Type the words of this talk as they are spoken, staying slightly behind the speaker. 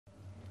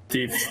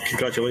Steve,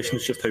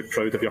 congratulations. Just how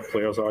proud of your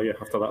players are you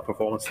after that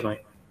performance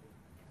tonight?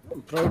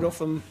 I'm proud of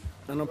them,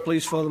 and I'm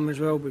pleased for them as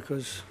well,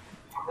 because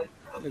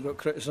they got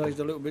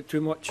criticised a little bit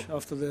too much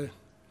after the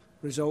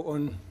result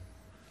on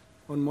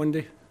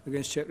Monday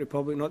against Czech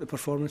Republic, not the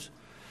performance.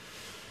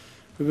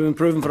 We've been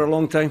improving for a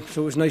long time,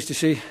 so it was nice to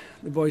see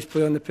the boys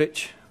play on the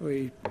pitch.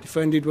 We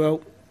defended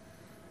well.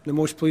 The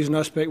most pleasing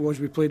aspect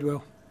was we played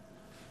well.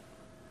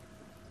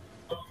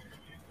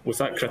 Was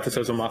that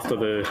criticism after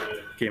the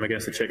game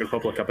against the Czech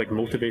Republic a big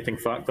motivating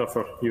factor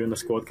for you and the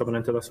squad coming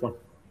into this one?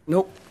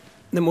 Nope.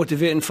 The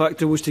motivating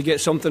factor was to get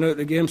something out of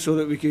the game so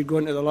that we could go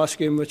into the last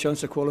game with a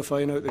chance of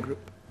qualifying out the group.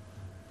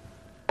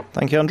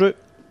 Thank you, Andrew.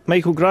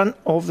 Michael Grant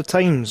of The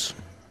Times.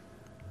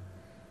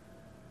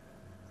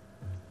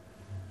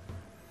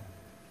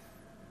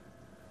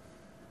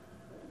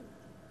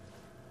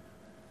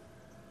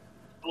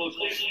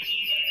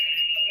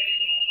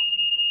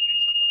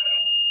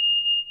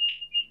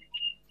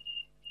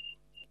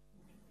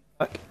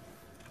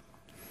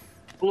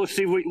 Hello,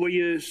 Steve. Were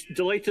you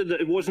delighted that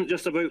it wasn't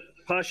just about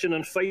passion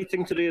and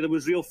fighting today? There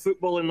was real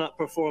football in that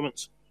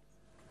performance.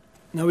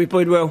 No, we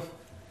played well.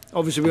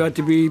 Obviously, we had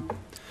to be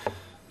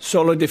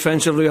solid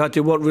defensively. We had to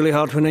work really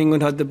hard when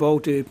England had the ball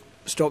to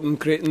stop them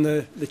creating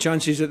the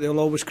chances that they'll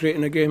always create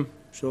in a game.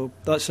 So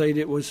that side,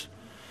 it was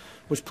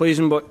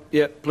pleasing, but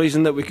yeah,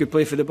 pleasing that we could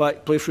play for the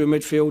back, play through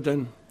midfield,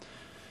 and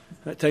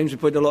at times we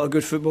played a lot of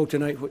good football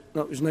tonight.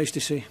 That was nice to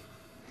see.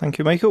 Thank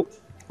you, Michael.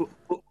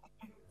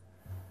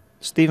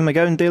 Stephen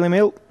McGowan, Daily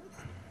Mail.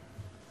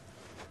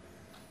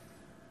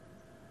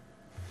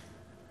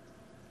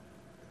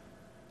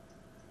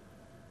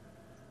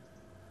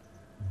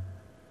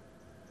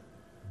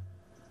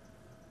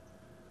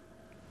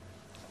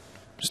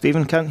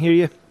 Stephen, can't hear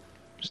you.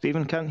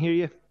 Stephen, can't hear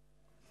you.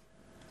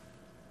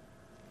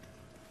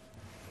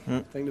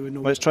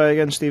 Let's try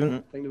again,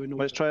 Stephen.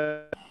 Let's try.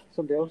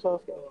 Somebody else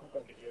ask it.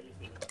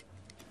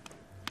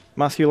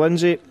 Matthew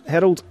Lindsay,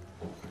 Herald.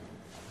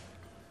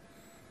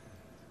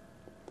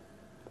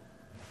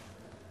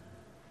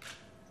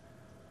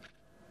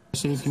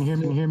 Steve, can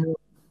you hear me?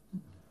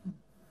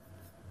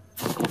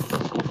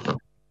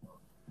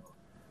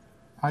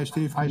 Hi,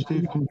 Steve. Can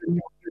you hear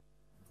me?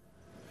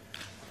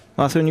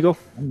 Matthew, on you go.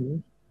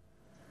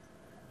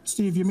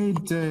 Steve, you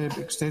made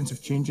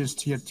extensive changes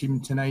to your team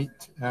tonight,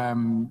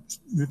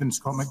 moving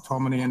Scott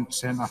McTominay into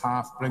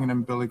centre-half, bringing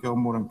in Billy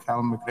Gilmour and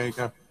Callum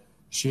McGregor,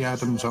 Shea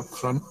Adams up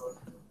front.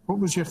 What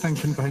was your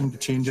thinking behind the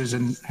changes,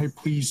 and how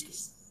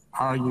pleased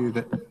are you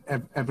that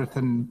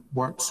everything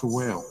worked so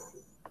well?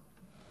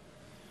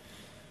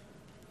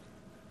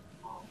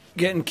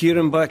 Getting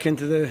Kieran back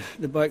into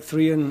the back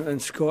three and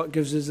Scott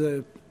gives us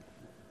the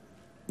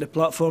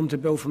platform to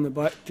build from the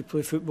back, to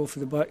play football for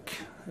the back.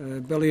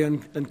 Billy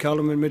and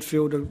Callum in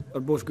midfield are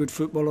both good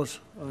footballers,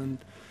 and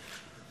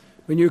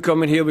we knew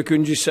coming here we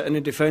couldn't just sit in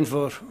the defence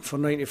for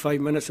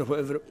 95 minutes or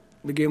whatever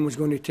the game was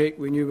going to take.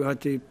 We knew we had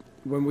to,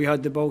 when we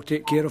had the ball,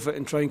 take care of it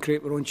and try and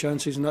create our own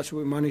chances, and that's what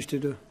we managed to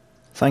do.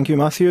 Thank you,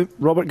 Matthew.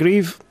 Robert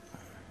Grieve.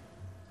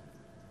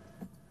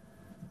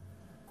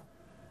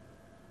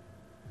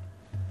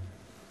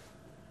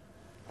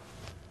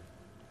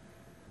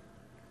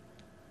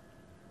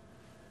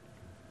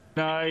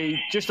 I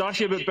just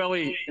asked you about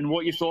Billy and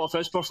what you thought of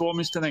his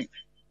performance tonight.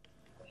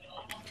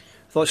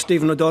 I thought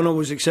Stephen O'Donnell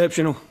was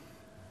exceptional,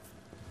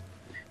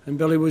 and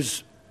Billy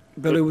was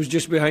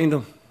just behind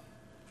him.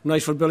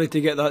 Nice for Billy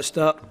to get that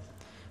start.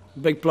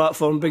 Big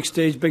platform, big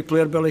stage, big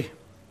player Billy.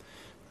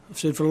 I've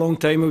said for a long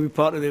time he'll be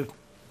part of the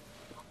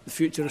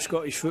future of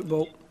Scottish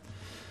football.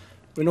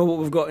 We know what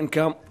we've got in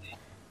camp.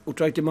 We'll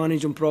try to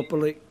manage him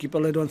properly, keep a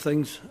lid on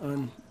things,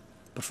 and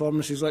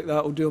performances like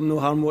that will do him no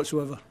harm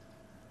whatsoever.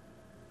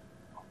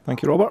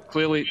 Thank you, Robert.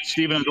 Clearly,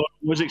 Stephen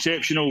was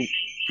exceptional.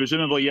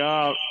 Presumably, you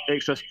are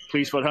extra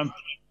pleased for him.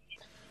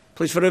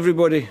 Pleased for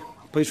everybody.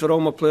 Pleased for all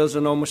my players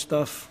and all my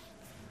staff.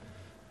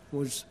 It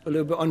was a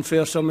little bit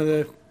unfair, some of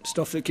the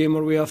stuff that came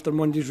our way after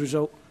Monday's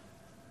result.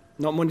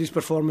 Not Monday's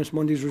performance,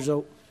 Monday's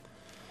result.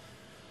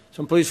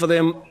 So I'm pleased for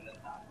them.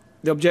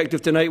 The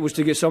objective tonight was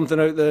to get something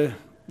out the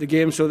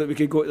game so that we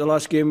could go to the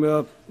last game with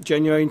a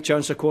genuine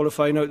chance of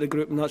qualifying out the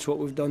group, and that's what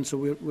we've done, so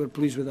we're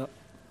pleased with that.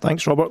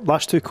 Thanks, Robert.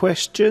 Last two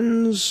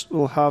questions.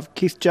 We'll have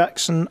Keith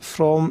Jackson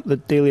from the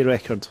Daily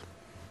Record.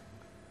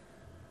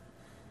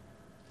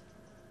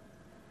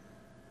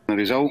 The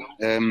result.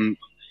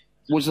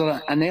 Was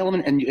there an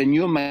element in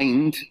your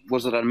mind?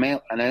 Was there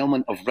an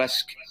element of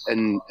risk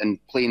in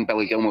playing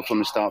Billy Gilmour from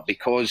the start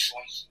because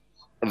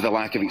of the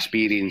lack of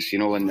experience,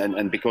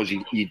 and because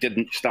you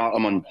didn't start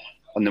him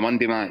on the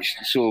Monday match?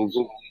 So,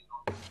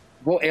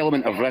 what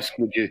element of risk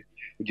would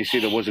you say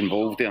there was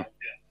involved there?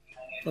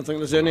 I don't think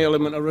there's any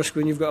element of risk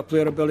when you've got a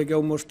player of Billy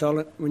Gilmour's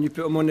talent. When you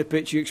put him on the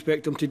pitch, you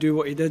expect him to do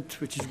what he did,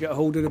 which is get a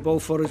hold of the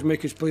ball for us,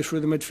 make his play through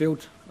the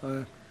midfield.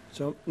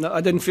 So no, I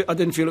didn't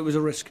feel it was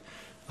a risk.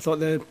 I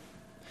thought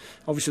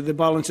obviously the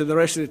balance of the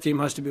rest of the team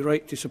has to be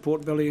right to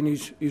support Billy in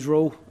his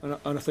role, and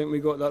I think we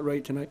got that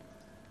right tonight.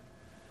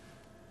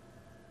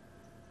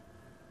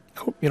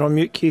 You're on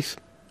mute, Keith.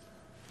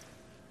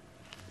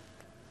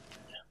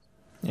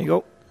 There you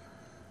go.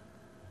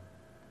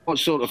 What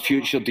sort of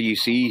future do you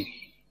see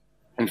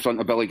in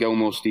front of Billy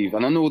Gilmour, Steve?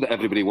 And I know that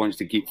everybody wants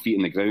to keep feet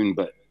in the ground,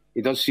 but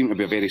he does seem to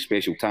be a very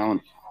special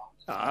talent.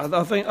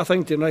 I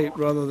think tonight,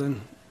 rather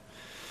than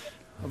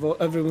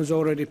everyone's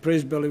already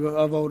praised Billy, but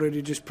I've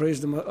already just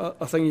praised him.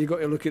 I think you've got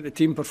to look at the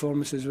team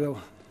performance as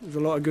well. There's a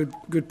lot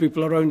of good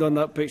people around on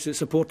that pitch that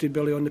supported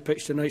Billy on the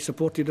pitch tonight,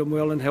 supported him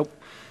well, and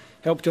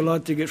helped the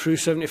lad to get through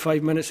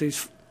 75 minutes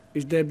his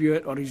debut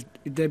or his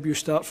debut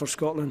start for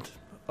Scotland.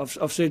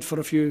 I've said for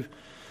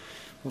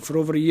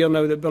over a year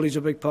now that Billy's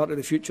a big part of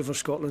the future for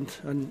Scotland,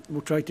 and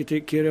we'll try to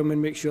take care of him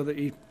and make sure that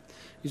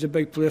he's a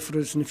big player for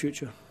us in the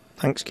future.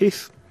 Thanks,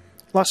 Keith.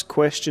 Last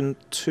question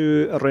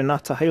to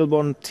Renata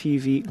Heilborn,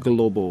 TV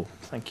Globo.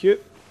 Thank you.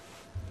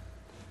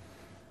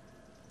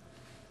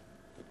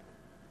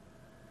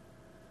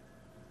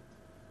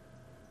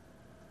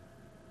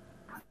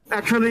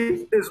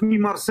 Actually, it's me,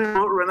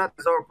 Marcelo. Renata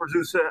is our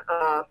producer.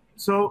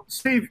 So,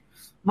 Steve,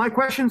 my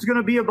question is going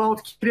to be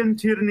about Kieran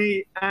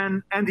Tierney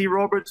and Andy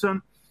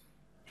Robertson.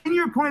 In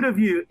your point of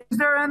view, is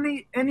there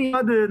any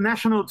other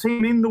national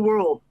team in the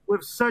world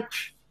with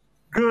such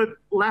good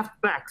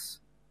left backs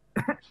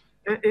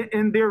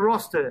in their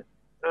roster?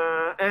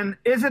 And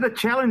is it a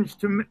challenge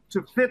to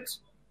fit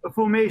a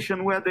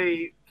formation where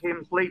they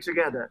can play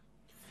together?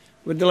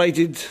 We're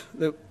delighted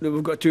that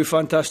we've got two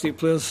fantastic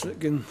players that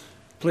can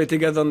play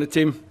together on the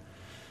team.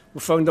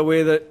 We've found a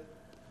way that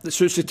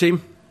suits the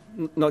team,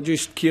 not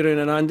just Kieran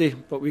and Andy,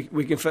 but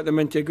we can fit them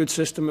into a good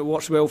system. It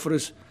works well for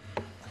us.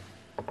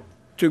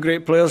 Two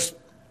great players,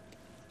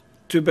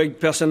 two big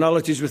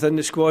personalities within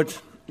the squad.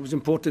 It was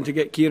important to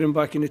get Kieran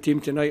back in the team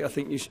tonight. I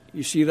think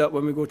you see that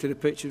when we go to the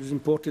pitch. It was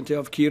important to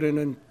have Kieran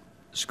and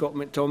Scott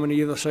McTominay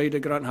either side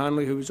of Grant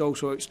Hanley, who was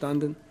also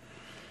outstanding.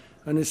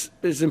 And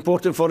it's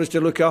important for us to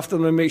look after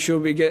them and make sure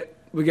we get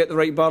the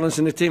right balance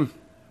in the team.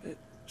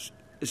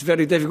 It's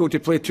very difficult to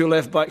play two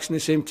left backs in the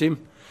same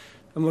team,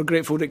 and we're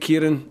grateful that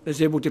Kieran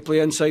is able to play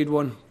inside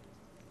one,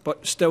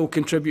 but still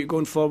contribute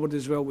going forward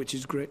as well, which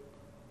is great.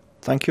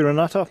 Thank you,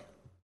 Renata.